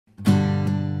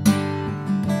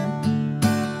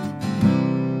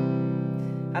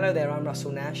Hello there, I'm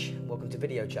Russell Nash. Welcome to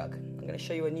Videojug. I'm going to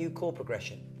show you a new chord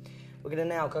progression. We're going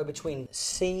to now go between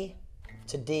C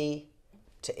to D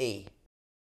to E.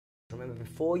 Remember,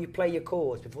 before you play your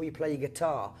chords, before you play your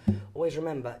guitar, always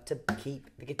remember to keep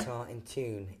the guitar in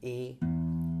tune. E,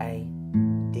 A,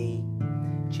 D,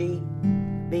 G,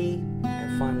 B,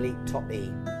 and finally top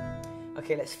E.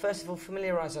 Okay, let's first of all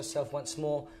familiarise ourselves once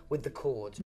more with the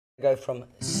chords. Go from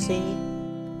C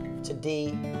to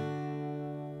D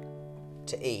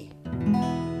to E.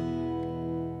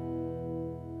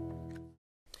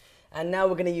 And now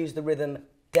we're going to use the rhythm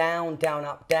down, down,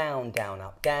 up, down, down,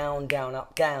 up, down, down,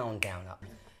 up, down, down, up.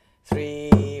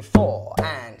 3, 4,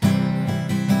 and.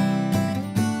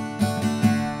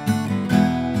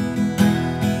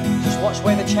 Just watch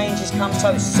where the changes come.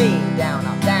 So C, down,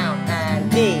 up, and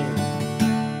D,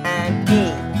 and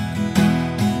E.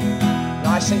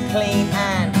 Nice and clean,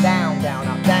 and down, down,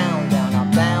 up, down, down,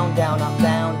 up, down, down, up,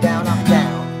 down, down, up,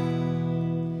 down.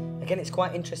 Again, it's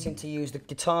quite interesting to use the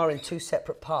guitar in two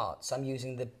separate parts. I'm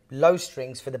using the low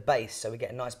strings for the bass, so we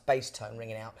get a nice bass tone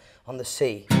ringing out on the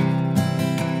C.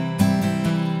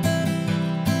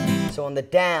 So on the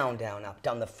down, down, up,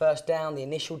 down, the first down, the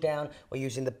initial down, we're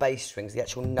using the bass strings, the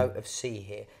actual note of C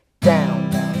here. Down,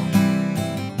 down, up.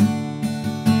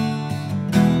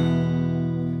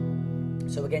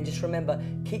 So again, just remember,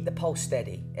 keep the pulse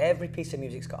steady. Every piece of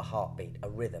music's got a heartbeat, a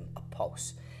rhythm, a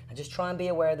pulse. And just try and be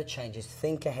aware of the changes.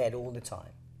 Think ahead all the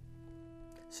time.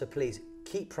 So please,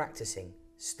 keep practicing.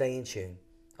 Stay in tune.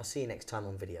 I'll see you next time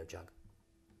on Videojug.